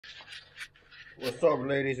What's up,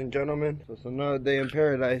 ladies and gentlemen? So it's another day in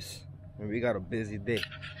paradise, and we got a busy day.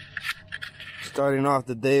 Starting off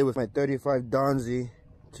the day with my 35 Donzi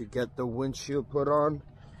to get the windshield put on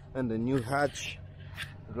and the new hatch.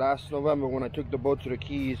 Last November, when I took the boat to the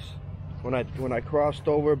Keys, when I crossed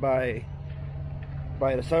over by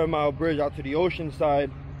the 7 Mile Bridge out to the ocean side,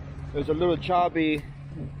 it was a little choppy,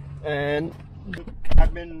 and the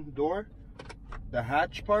cabin door, the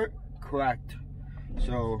hatch part, cracked.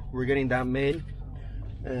 So we're getting that made,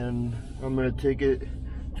 and I'm gonna take it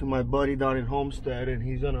to my buddy down in Homestead, and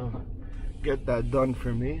he's gonna get that done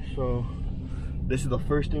for me. So this is the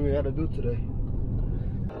first thing we gotta do today.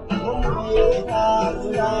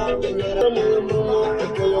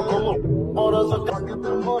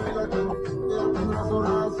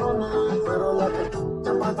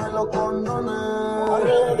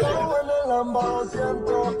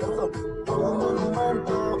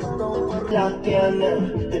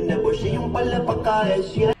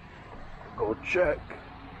 Go check.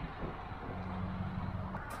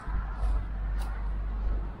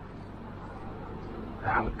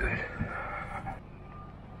 That look good.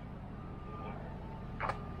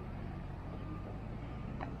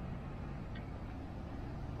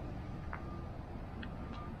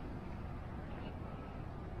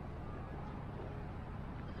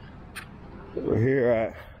 We're here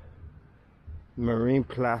at Marine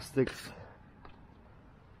Plastics,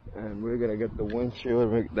 and we're gonna get the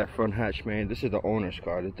windshield, make that front hatch, man. This is the owner's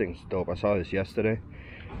car. This thing's dope. I saw this yesterday.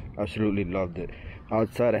 Absolutely loved it.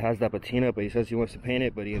 Outside it has that patina, but he says he wants to paint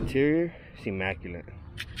it, but the interior is immaculate.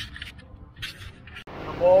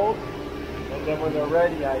 The mold, and then when they're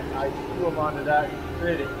ready, I screw them onto that,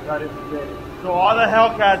 fit it, cut it, fit it. So all the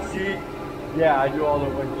Hellcat seat, yeah, I do all the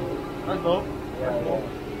windshield. That's dope. Yeah, yeah.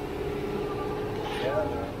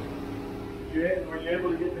 Yeah, were you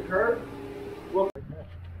able to get the curve? Look,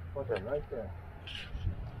 put that right there.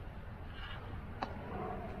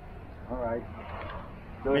 All right.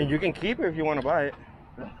 I mean, you can keep it if you want to buy it.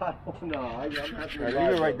 I don't know. I'm happy to leave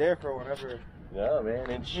it right there for whenever. Yeah, man.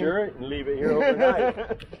 Insure it and leave it here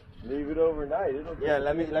overnight. Leave it overnight. It'll yeah,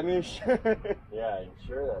 let me insure. Yeah,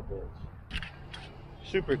 insure that bitch.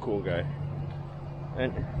 Super cool guy.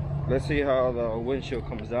 And let's see how the windshield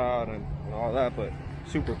comes out and all that, but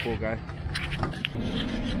super cool guy.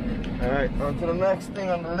 All right, on to the next thing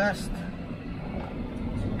on the list.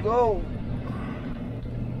 Let's go.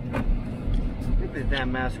 Get this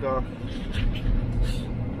damn mask off.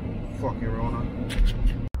 Fucking Rona.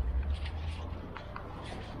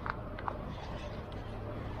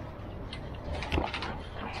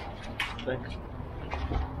 Thanks.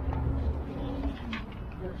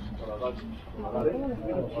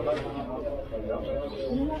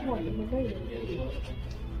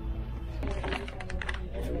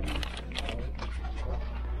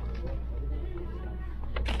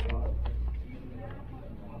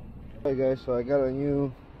 Hey guys, so I got a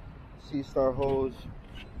new Sea Star hose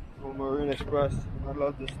from Marine Express. I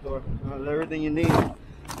love this store. It has everything you need.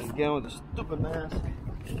 Again with the stupid mask.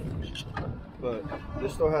 But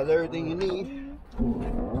this store has everything you need.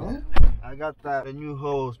 I got that a new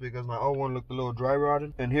hose because my old one looked a little dry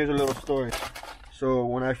rotted. And here's a little story. So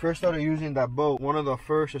when I first started using that boat, one of the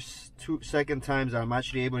first or second times I'm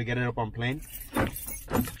actually able to get it up on plane.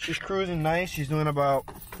 She's cruising nice. She's doing about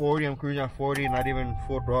 40. I'm cruising at 40, not even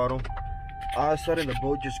full throttle. All of a sudden the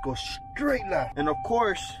boat just goes straight left. And of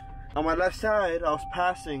course, on my left side, I was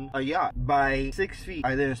passing a yacht. By 6 feet,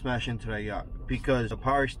 I didn't smash into that yacht because the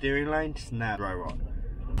power steering line snapped dry rot.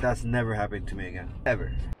 That's never happened to me again,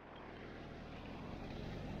 ever.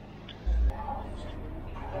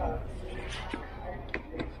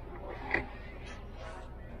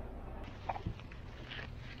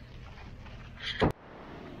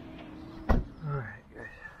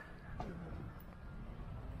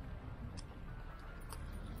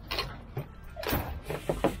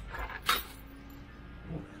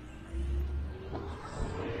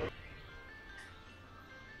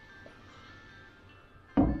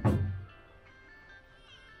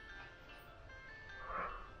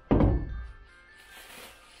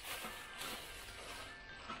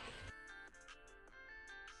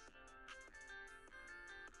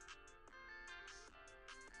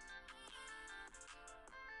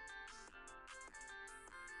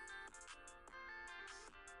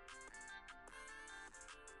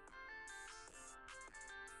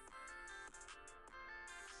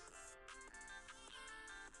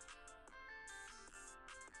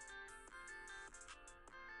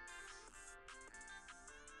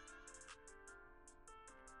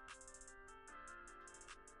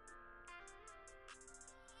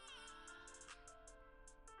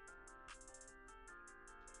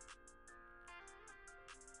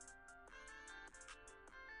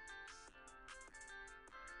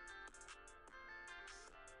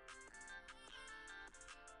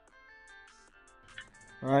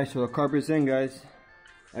 Alright, so the carpet's in, guys.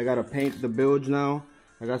 I gotta paint the bilge now.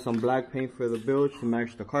 I got some black paint for the bilge to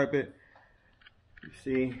match the carpet. You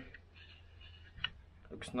see,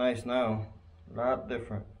 looks nice now. A lot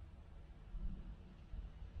different.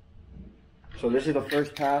 So this is the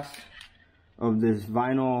first pass of this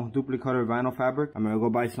vinyl, duplicate vinyl fabric. I'm gonna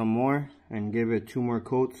go buy some more and give it 2 more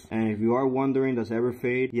coats. And if you are wondering, does it ever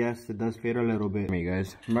fade? Yes, it does fade a little bit. Hey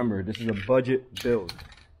guys, remember, this is a budget build.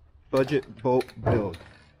 Budget boat build.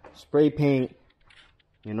 Spray paint.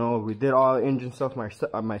 You know, we did all the engine stuff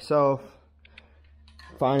myself.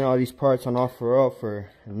 Find all these parts on offer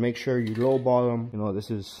and make sure you lowball them. You know,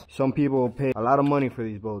 this is, some people pay a lot of money for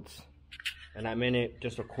these boats. And I'm in it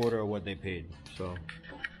just a quarter of what they paid. So,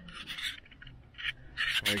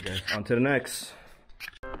 alright guys, on to the next.